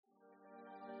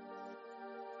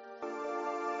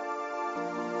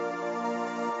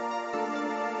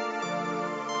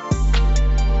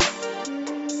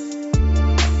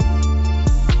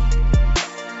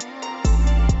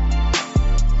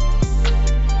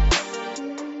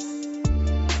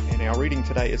reading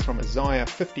today is from Isaiah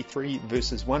 53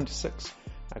 verses 1 to 6.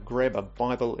 Grab a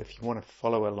Bible if you want to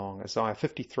follow along. Isaiah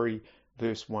 53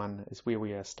 verse 1 is where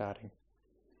we are starting.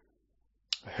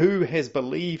 Who has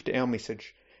believed our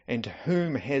message, and to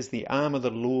whom has the arm of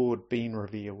the Lord been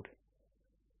revealed?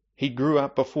 He grew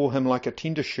up before him like a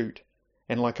tender shoot,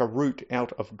 and like a root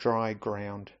out of dry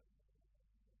ground.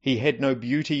 He had no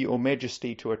beauty or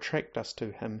majesty to attract us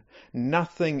to him,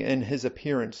 nothing in his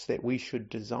appearance that we should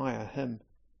desire him.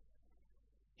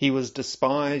 He was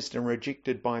despised and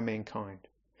rejected by mankind,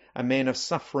 a man of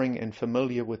suffering and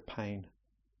familiar with pain.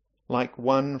 Like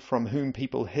one from whom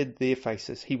people hid their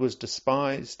faces, he was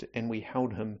despised, and we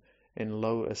held him in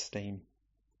low esteem.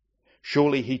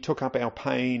 Surely he took up our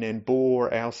pain and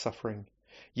bore our suffering,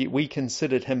 yet we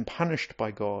considered him punished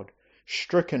by God,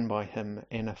 stricken by him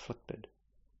and afflicted.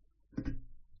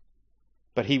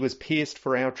 But he was pierced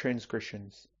for our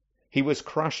transgressions, he was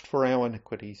crushed for our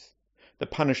iniquities. The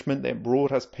punishment that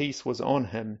brought us peace was on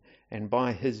him, and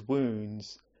by his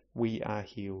wounds we are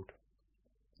healed.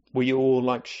 We all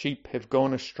like sheep have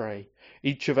gone astray,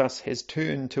 each of us has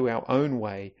turned to our own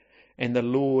way, and the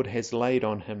Lord has laid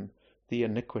on him the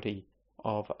iniquity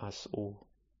of us all.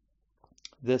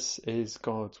 This is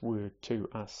God's word to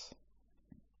us.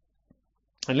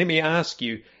 And let me ask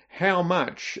you, how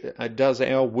much does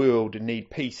our world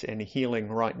need peace and healing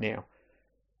right now?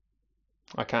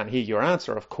 I can't hear your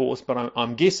answer, of course, but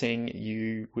I'm guessing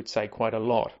you would say quite a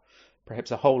lot,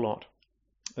 perhaps a whole lot.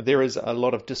 There is a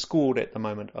lot of discord at the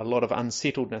moment, a lot of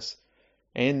unsettledness,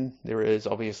 and there is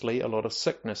obviously a lot of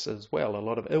sickness as well, a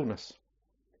lot of illness.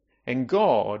 And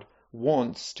God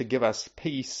wants to give us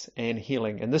peace and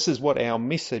healing, and this is what our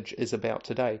message is about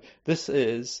today. This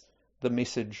is the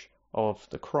message of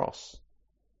the cross.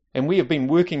 And we have been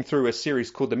working through a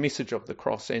series called The Message of the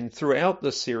Cross, and throughout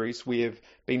this series we have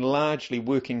been largely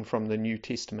working from the New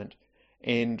Testament,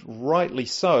 and rightly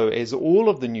so, as all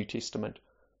of the New Testament,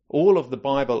 all of the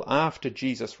Bible after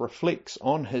Jesus reflects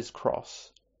on his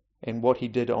cross and what he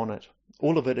did on it.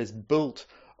 All of it is built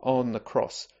on the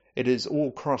cross. It is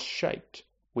all cross-shaped,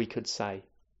 we could say.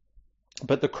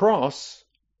 But the cross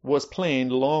was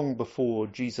planned long before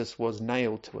Jesus was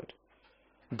nailed to it.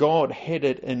 God had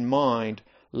it in mind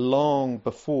long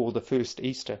before the first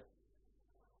Easter.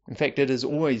 In fact, it has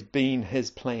always been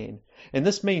his plan. And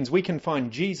this means we can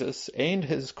find Jesus and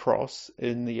his cross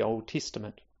in the Old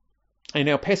Testament. In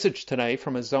our passage today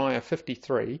from Isaiah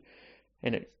 53,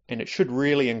 and it should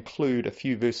really include a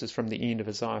few verses from the end of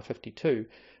Isaiah 52,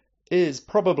 is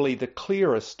probably the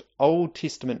clearest Old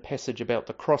Testament passage about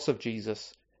the cross of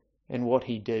Jesus and what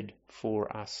he did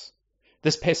for us.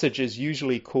 This passage is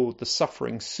usually called the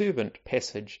suffering servant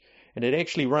passage, and it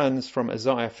actually runs from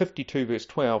Isaiah 52 verse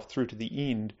 12 through to the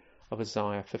end of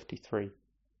Isaiah 53.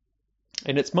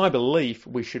 And it's my belief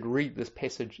we should read this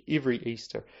passage every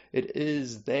Easter. It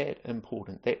is that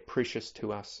important, that precious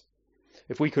to us.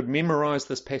 If we could memorize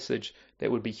this passage, that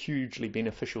would be hugely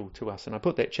beneficial to us, and I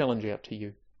put that challenge out to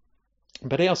you.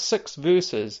 But our 6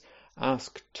 verses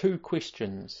ask 2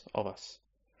 questions of us.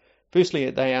 Firstly,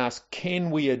 they ask,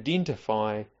 can we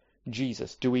identify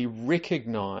Jesus? Do we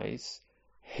recognize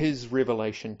his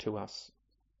revelation to us?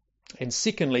 And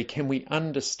secondly, can we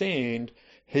understand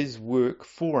his work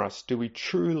for us? Do we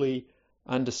truly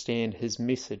understand his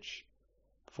message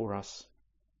for us?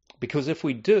 Because if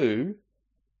we do,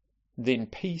 then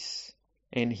peace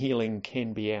and healing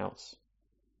can be ours.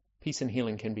 Peace and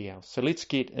healing can be ours. So let's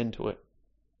get into it.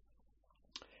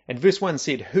 And verse 1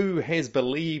 said, who has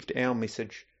believed our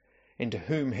message, and to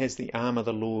whom has the arm of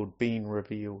the Lord been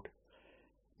revealed?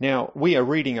 Now, we are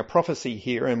reading a prophecy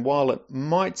here, and while it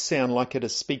might sound like it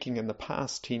is speaking in the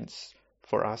past tense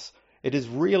for us, it is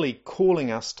really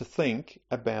calling us to think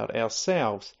about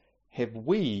ourselves. Have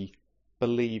we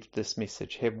believed this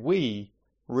message? Have we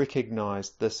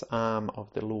recognized this arm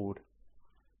of the Lord?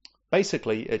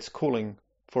 Basically, it's calling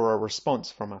for a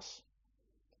response from us.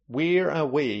 Where are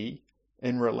we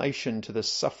in relation to the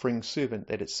suffering servant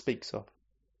that it speaks of?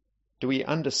 Do we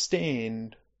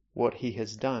understand what he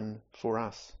has done for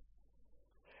us?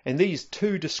 And these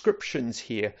 2 descriptions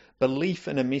here, belief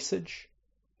in a message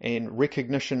and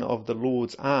recognition of the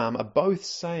Lord's arm, are both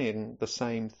saying the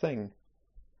same thing.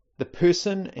 The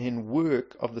person and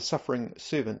work of the suffering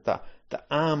servant, the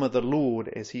arm of the Lord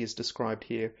as he is described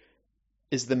here,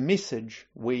 is the message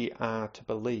we are to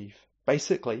believe.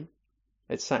 Basically,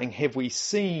 it's saying, have we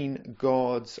seen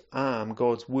God's arm,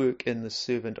 God's work in the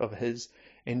servant of his,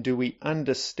 and do we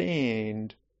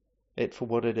understand it for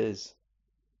what it is?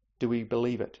 Do we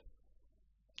believe it?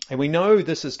 And we know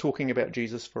this is talking about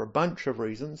Jesus for a bunch of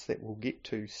reasons that we'll get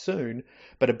to soon,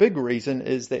 but a big reason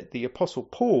is that the Apostle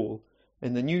Paul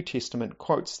in the New Testament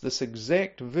quotes this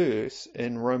exact verse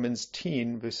in Romans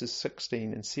 10 verses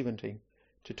 16 and 17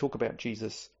 to talk about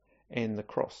Jesus and the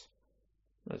cross.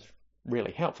 That's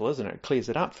really helpful, isn't it? It clears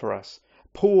it up for us.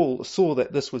 Paul saw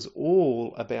that this was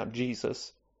all about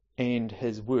Jesus and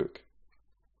his work.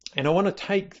 And I want to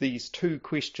take these two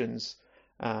questions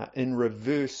in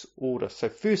reverse order. So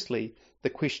firstly, the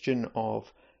question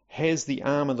of, has the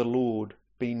arm of the Lord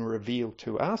been revealed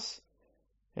to us?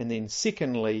 And then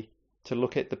secondly, to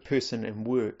look at the person and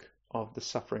work of the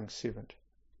suffering servant.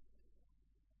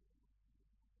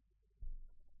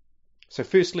 So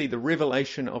firstly, the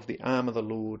revelation of the arm of the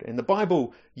Lord. And the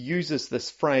Bible uses this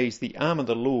phrase, the arm of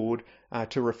the Lord,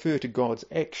 to refer to God's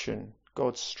action,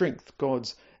 God's strength,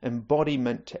 God's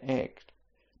embodiment to act.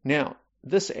 Now,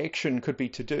 this action could be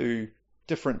to do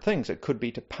different things. It could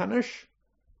be to punish,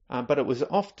 but it was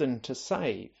often to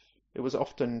save. It was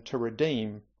often to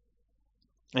redeem.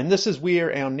 And this is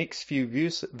where our next few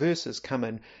verses come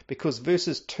in, because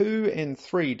verses 2 and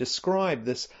 3 describe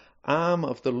this arm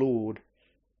of the Lord.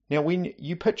 Now, when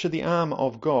you picture the arm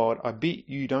of God, I bet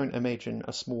you don't imagine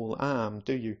a small arm,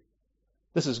 do you?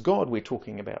 This is God we're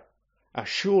talking about.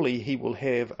 Surely he will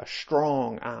have a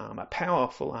strong arm, a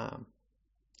powerful arm.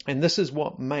 And this is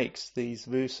what makes these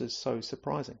verses so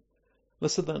surprising.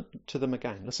 Listen to them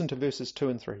again. Listen to verses 2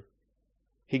 and 3.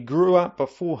 He grew up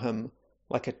before him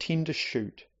like a tender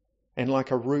shoot, and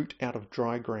like a root out of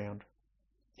dry ground.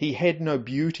 He had no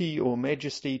beauty or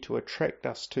majesty to attract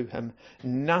us to him,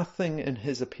 nothing in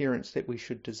his appearance that we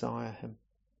should desire him.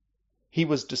 He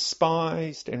was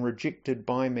despised and rejected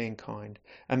by mankind,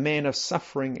 a man of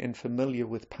suffering and familiar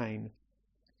with pain.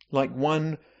 Like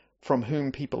one from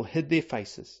whom people hid their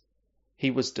faces,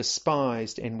 he was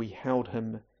despised and we held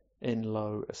him in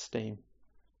low esteem.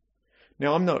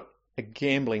 Now, I'm not a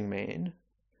gambling man,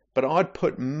 but I'd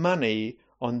put money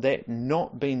on that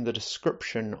not being the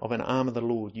description of an arm of the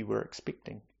Lord you were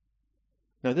expecting.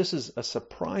 Now, this is a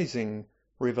surprising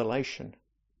revelation.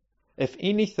 If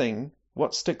anything,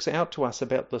 what sticks out to us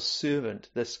about this servant,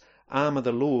 this arm of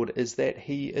the Lord, is that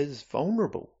he is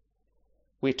vulnerable.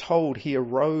 We're told he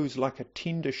arose like a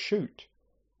tender shoot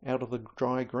out of the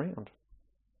dry ground.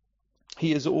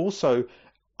 He is also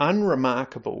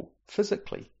unremarkable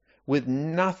physically, with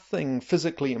nothing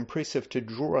physically impressive to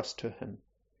draw us to him.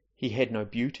 He had no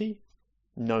beauty,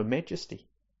 no majesty,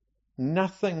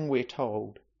 nothing, we're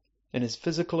told, in his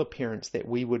physical appearance that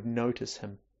we would notice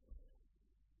him.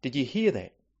 Did you hear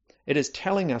that? It is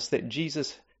telling us that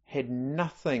Jesus had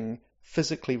nothing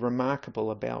physically remarkable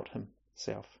about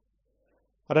himself.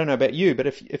 I don't know about you, but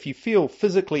if you feel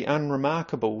physically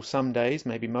unremarkable some days,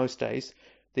 maybe most days,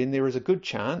 then there is a good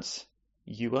chance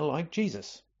you are like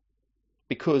Jesus.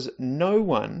 Because no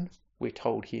one, we're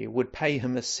told here, would pay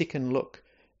him a second look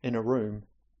in a room.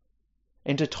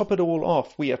 And to top it all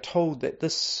off, we are told that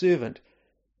this servant,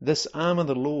 this arm of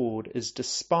the Lord, is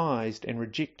despised and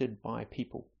rejected by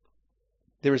people.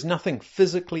 There is nothing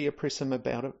physically oppressive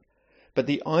about it, but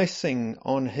the icing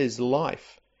on his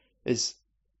life is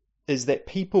that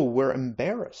people were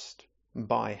embarrassed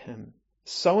by him,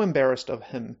 so embarrassed of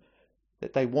him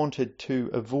that they wanted to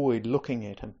avoid looking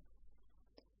at him.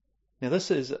 Now,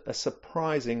 this is a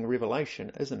surprising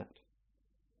revelation, isn't it?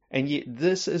 And yet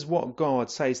this is what God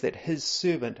says that his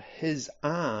servant, his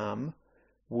arm,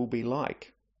 will be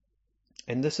like.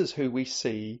 And this is who we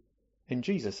see in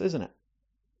Jesus, isn't it?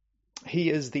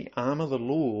 He is the arm of the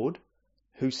Lord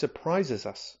who surprises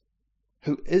us,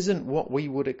 who isn't what we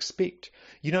would expect.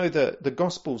 You know, the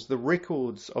Gospels, the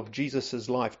records of Jesus'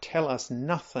 life tell us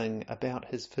nothing about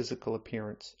his physical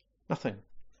appearance. Nothing.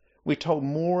 We're told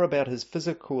more about his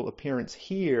physical appearance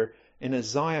here in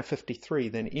Isaiah 53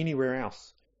 than anywhere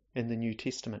else in the New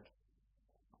Testament.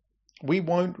 We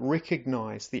won't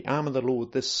recognize the arm of the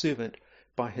Lord, this servant,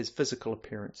 by his physical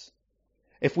appearance.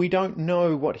 If we don't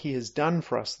know what he has done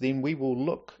for us, then we will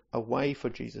look away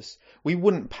for Jesus. We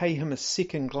wouldn't pay him a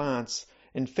second glance.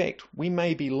 In fact, we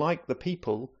may be like the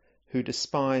people who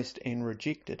despised and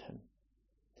rejected him.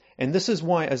 And this is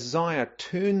why Isaiah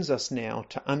turns us now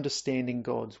to understanding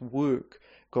God's work,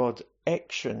 God's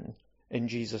action in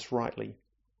Jesus rightly.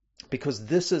 Because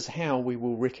this is how we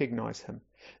will recognize him.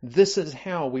 This is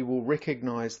how we will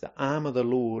recognize the arm of the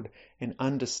Lord and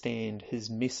understand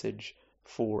his message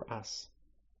for us.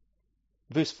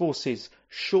 Verse 4 says,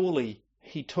 "Surely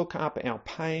he took up our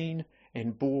pain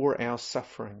and bore our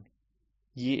suffering.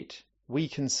 Yet we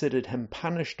considered him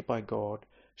punished by God,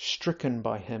 stricken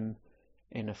by him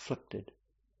and afflicted."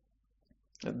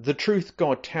 The truth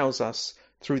God tells us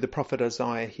through the prophet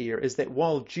Isaiah here is that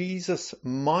while Jesus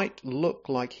might look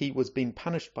like he was being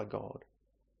punished by God,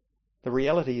 the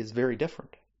reality is very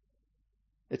different.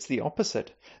 It's the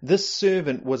opposite. This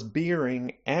servant was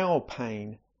bearing our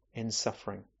pain and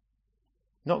suffering.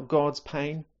 Not God's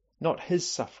pain, not his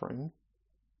suffering,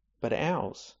 but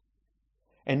ours.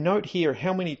 And note here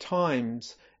how many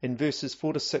times in verses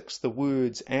 4 to 6 the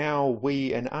words our,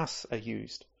 we, and us are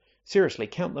used. Seriously,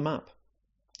 count them up.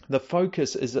 The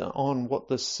focus is on what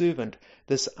this servant,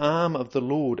 this arm of the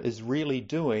Lord, is really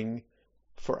doing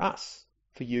for us,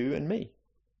 for you and me.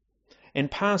 And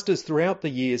pastors throughout the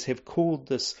years have called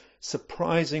this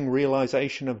surprising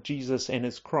realization of Jesus and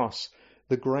his cross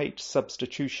the great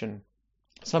substitution,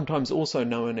 sometimes also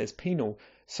known as penal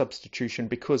substitution,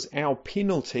 because our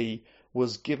penalty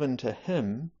was given to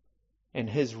him and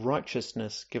his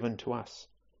righteousness given to us.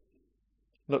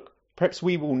 Look, perhaps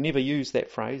we will never use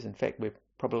that phrase. In fact, we're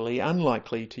probably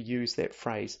unlikely to use that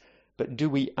phrase. But do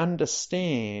we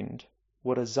understand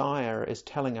what Isaiah is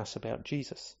telling us about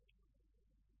Jesus?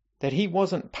 That he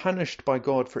wasn't punished by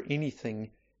God for anything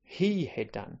he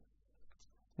had done.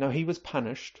 No, he was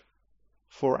punished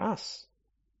for us.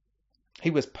 He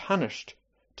was punished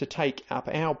to take up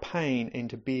our pain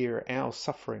and to bear our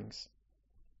sufferings.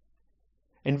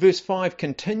 And verse 5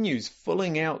 continues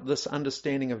filling out this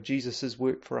understanding of Jesus'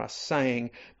 work for us,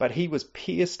 saying, "But he was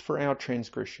pierced for our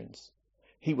transgressions.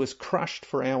 He was crushed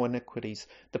for our iniquities.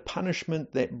 The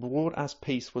punishment that brought us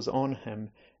peace was on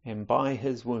him, and by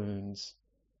his wounds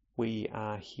we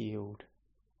are healed."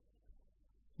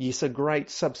 Yes, a great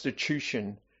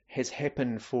substitution has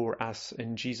happened for us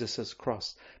in Jesus'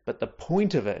 cross. But the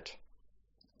point of it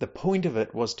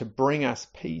was to bring us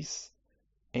peace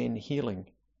and healing.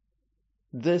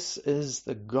 This is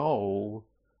the goal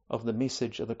of the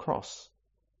message of the cross.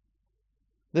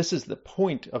 This is the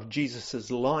point of Jesus'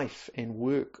 life and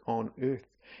work on earth.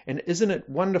 And isn't it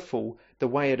wonderful the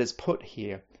way it is put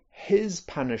here? His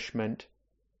punishment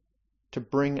to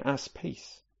bring us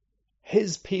peace.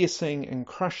 His piercing and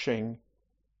crushing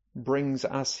brings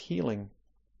us healing.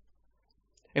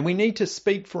 And we need to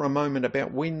speak for a moment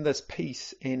about when this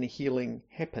peace and healing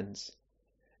happens.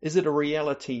 Is it a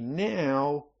reality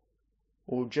now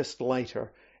or just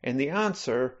later? And the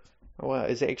answer,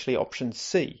 is actually option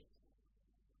C.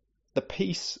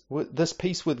 This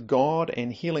peace with God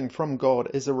and healing from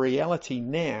God is a reality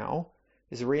now,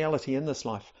 is a reality in this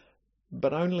life,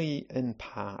 but only in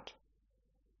part.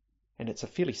 And it's a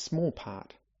fairly small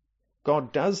part.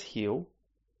 God does heal.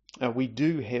 We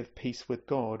do have peace with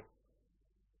God.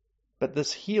 But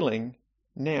this healing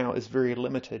now is very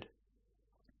limited.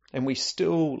 And we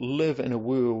still live in a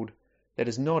world that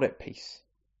is not at peace.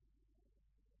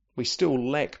 We still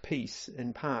lack peace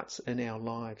in parts in our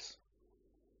lives.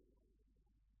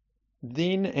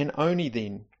 Then and only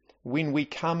then, when we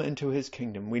come into his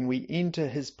kingdom, when we enter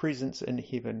his presence in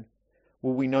heaven,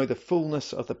 will we know the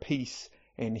fullness of the peace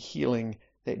and healing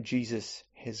that Jesus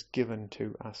has given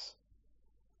to us.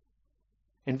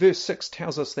 And verse 6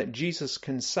 tells us that Jesus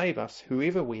can save us,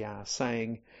 whoever we are,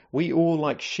 saying, "We all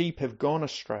like sheep have gone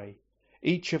astray.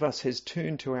 Each of us has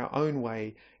turned to our own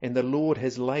way, and the Lord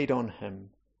has laid on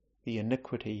him the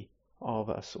iniquity of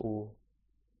us all."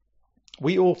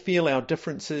 We all feel our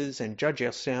differences and judge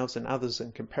ourselves and others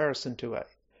in comparison to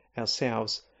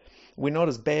ourselves. We're not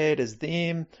as bad as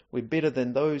them. We're better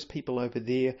than those people over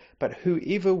there. But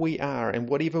whoever we are and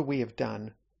whatever we have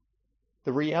done,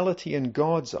 the reality in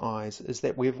God's eyes is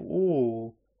that we've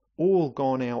all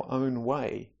gone our own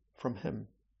way from him.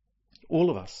 All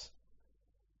of us.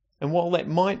 And while that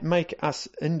might make us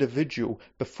individual,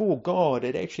 before God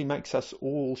it actually makes us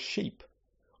all sheep.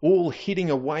 All heading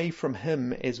away from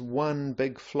him as one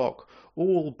big flock.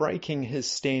 All breaking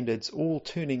his standards. All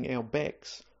turning our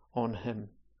backs on him.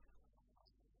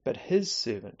 But his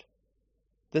servant,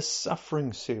 this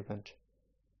suffering servant,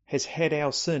 has had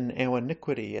our sin, our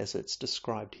iniquity as it's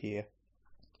described here,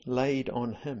 laid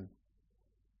on him,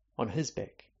 on his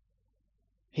back.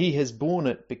 He has borne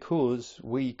it because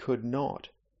we could not.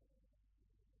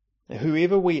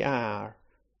 Whoever we are,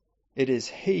 it is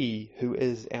he who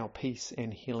is our peace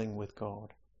and healing with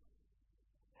God.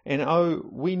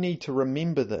 And we need to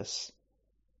remember this,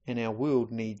 and our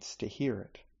world needs to hear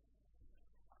it.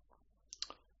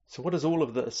 So what does all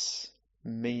of this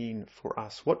mean for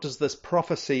us? What does this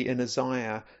prophecy in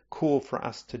Isaiah call for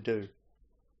us to do?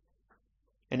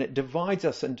 And it divides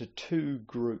us into two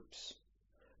groups.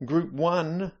 Group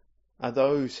one are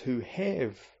those who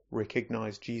have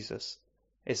recognized Jesus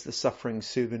as the suffering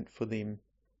servant for them,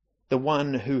 the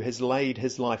one who has laid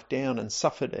his life down and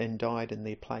suffered and died in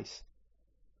their place.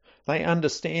 They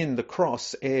understand the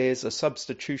cross as a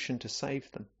substitution to save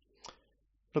them.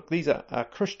 Look, these are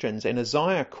Christians, and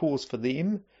Isaiah calls for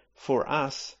them, for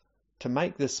us, to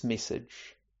make this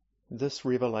message, this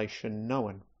revelation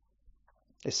known.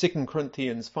 As 2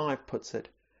 Corinthians 5 puts it,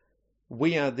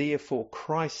 we are therefore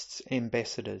Christ's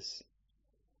ambassadors,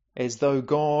 as though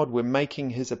God were making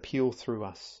his appeal through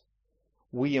us.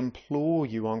 We implore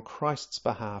you on Christ's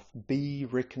behalf, be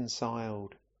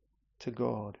reconciled to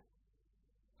God.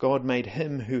 God made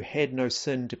him who had no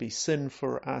sin to be sin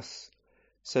for us,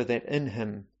 so that in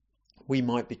him we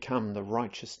might become the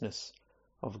righteousness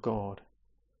of God.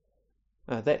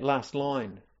 That last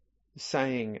line,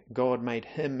 saying God made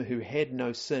him who had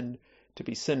no sin to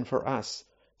be sin for us,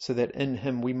 so that in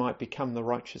him we might become the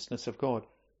righteousness of God.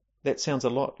 That sounds a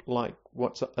lot like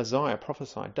what Isaiah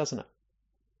prophesied, doesn't it?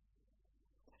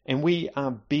 And we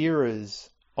are bearers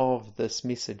of this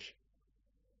message.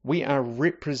 We are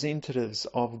representatives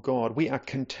of God. We are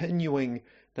continuing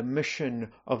the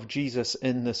mission of Jesus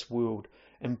in this world,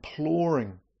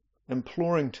 imploring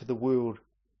to the world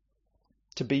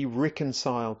to be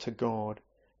reconciled to God,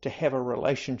 to have a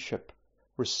relationship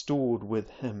restored with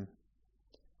him.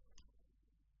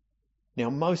 Now,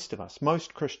 most of us,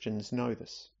 most Christians know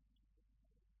this.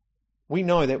 We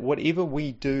know that whatever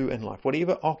we do in life,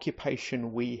 whatever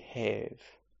occupation we have,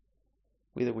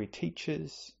 whether we're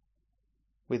teachers,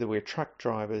 whether we're truck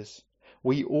drivers,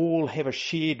 we all have a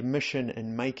shared mission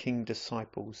in making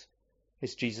disciples,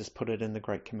 as Jesus put it in the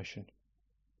Great Commission.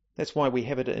 That's why we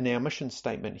have it in our mission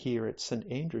statement here at St.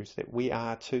 Andrews, that we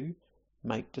are to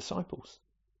make disciples.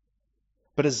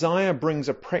 But Isaiah brings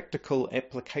a practical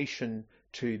application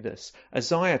to this.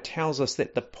 Isaiah tells us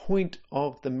that the point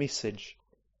of the message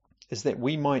is that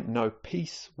we might know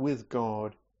peace with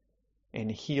God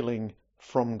and healing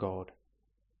from God.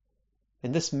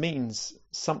 And this means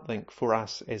something for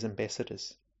us as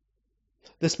ambassadors.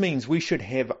 This means we should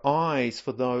have eyes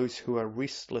for those who are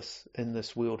restless in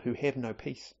this world, who have no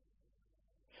peace.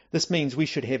 This means we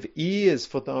should have ears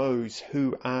for those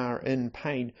who are in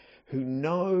pain, who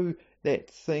know that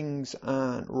things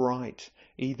aren't right,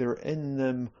 either in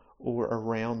them or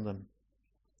around them.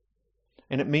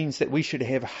 And it means that we should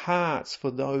have hearts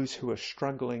for those who are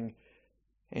struggling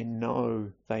and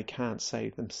know they can't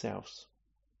save themselves.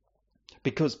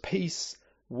 Because peace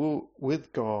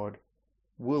with God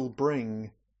will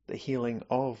bring the healing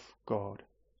of God.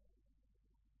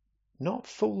 Not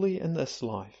fully in this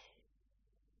life,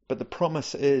 but the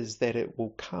promise is that it will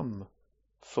come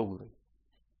fully.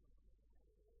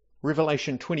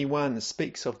 Revelation 21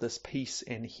 speaks of this peace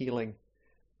and healing,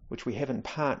 which we have in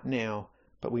part now,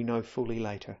 but we know fully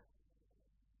later.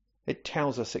 It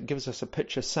tells us, it gives us a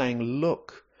picture saying,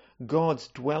 look, God's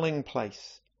dwelling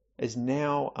place is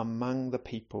now among the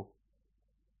people,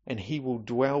 and he will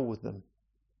dwell with them.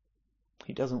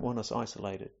 He doesn't want us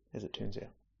isolated, as it turns out.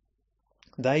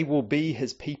 They will be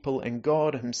his people, and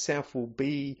God himself will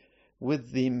be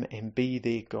with them and be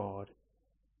their God.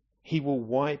 He will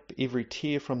wipe every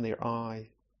tear from their eye.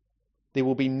 There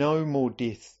will be no more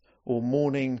death, or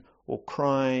mourning, or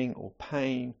crying, or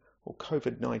pain, or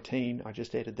COVID-19. I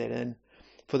just added that in.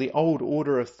 For the old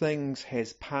order of things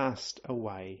has passed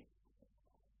away.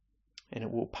 And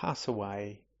it will pass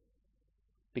away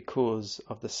because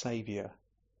of the Saviour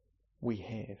we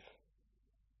have.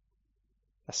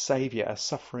 A Saviour, a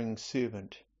suffering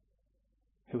servant,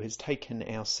 who has taken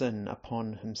our sin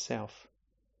upon himself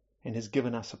and has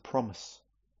given us a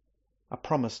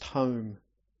promised home,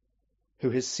 who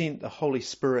has sent the Holy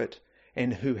Spirit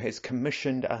and who has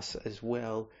commissioned us as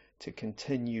well to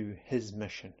continue his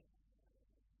mission.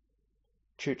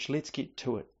 Church, let's get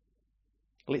to it.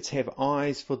 Let's have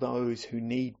eyes for those who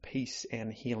need peace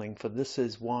and healing, for this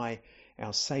is why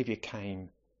our Saviour came,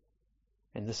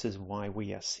 and this is why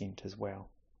we are sent as well.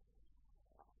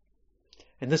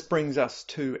 And this brings us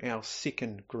to our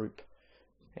second group.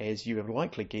 As you have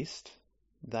likely guessed,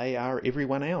 they are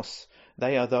everyone else.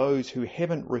 They are those who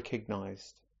haven't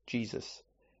recognised Jesus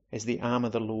as the arm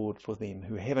of the Lord for them,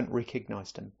 who haven't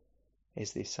recognised him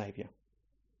as their Saviour.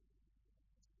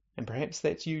 And perhaps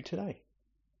that's you today.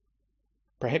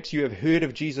 Perhaps you have heard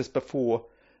of Jesus before,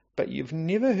 but you've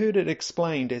never heard it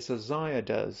explained as Isaiah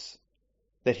does,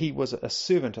 that he was a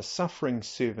servant, a suffering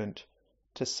servant,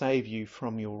 to save you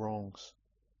from your wrongs.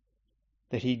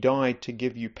 That he died to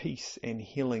give you peace and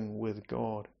healing with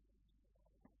God.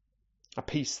 A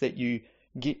peace that you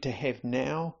get to have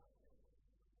now,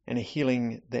 and a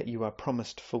healing that you are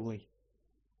promised fully.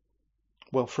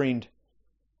 Well, friend,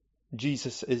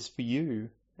 Jesus is for you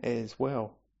as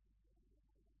well.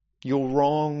 Your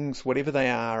wrongs, whatever they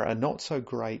are not so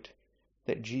great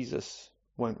that Jesus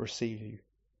won't receive you.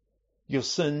 Your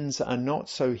sins are not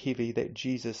so heavy that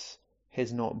Jesus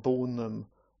has not borne them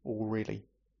already.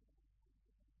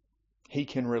 He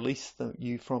can release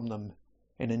you from them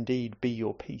and indeed be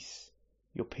your peace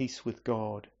with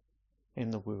God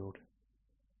and the world.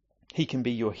 He can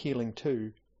be your healing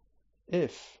too,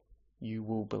 if you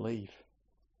will believe.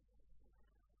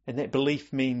 And that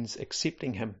belief means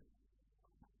accepting him.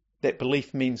 That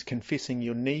belief means confessing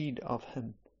your need of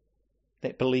him.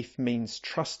 That belief means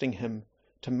trusting him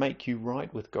to make you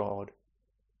right with God,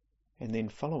 and then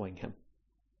following him,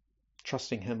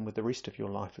 trusting him with the rest of your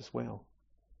life as well.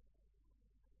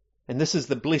 And this is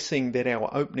the blessing that our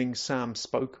opening psalm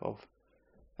spoke of,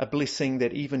 a blessing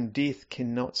that even death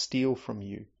cannot steal from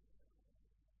you.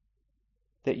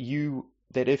 That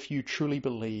if you truly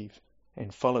believe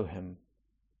and follow him,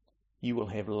 you will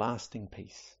have lasting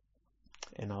peace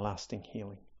and a lasting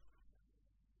healing.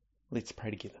 Let's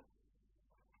pray together.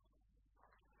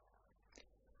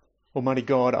 Almighty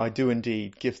God, I do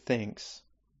indeed give thanks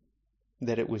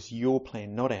that it was your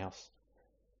plan, not ours,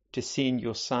 to send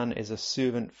your Son as a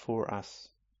servant for us.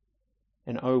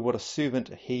 And oh, what a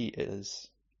servant he is,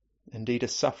 indeed a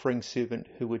suffering servant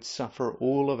who would suffer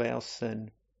all of our sin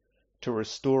to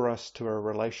restore us to a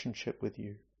relationship with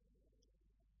you.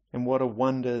 And what a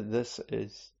wonder this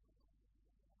is.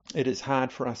 It is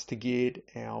hard for us to get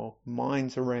our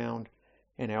minds around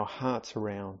and our hearts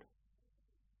around.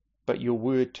 But your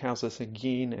word tells us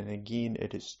again and again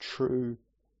it is true,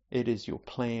 it is your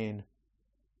plan,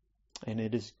 and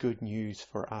it is good news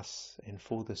for us and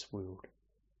for this world.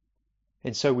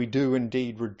 And so we do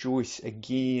indeed rejoice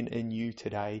again in you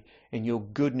today, and your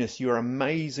goodness, your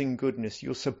amazing goodness,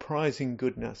 your surprising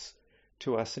goodness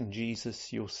to us in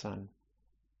Jesus, your Son.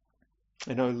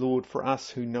 And oh Lord, for us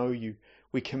who know you,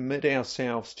 we commit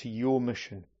ourselves to your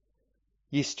mission.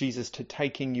 Yes, Jesus, to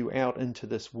taking you out into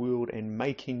this world and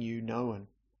making you known,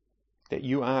 that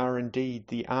you are indeed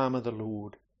the arm of the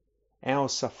Lord, our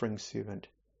suffering servant,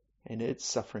 and its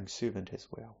suffering servant as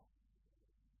well.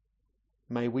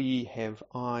 May we have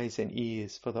eyes and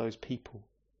ears for those people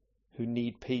who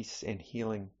need peace and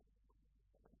healing.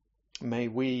 May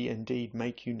we indeed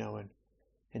make you known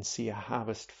and see a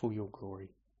harvest for your glory.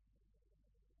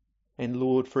 And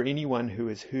Lord, for anyone who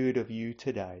has heard of you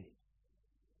today,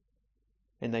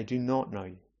 and they do not know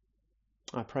you,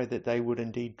 I pray that they would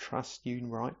indeed trust you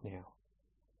right now,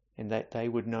 and that they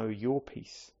would know your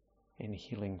peace and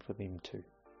healing for them too.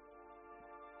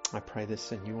 I pray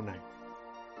this in your name.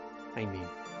 Amen.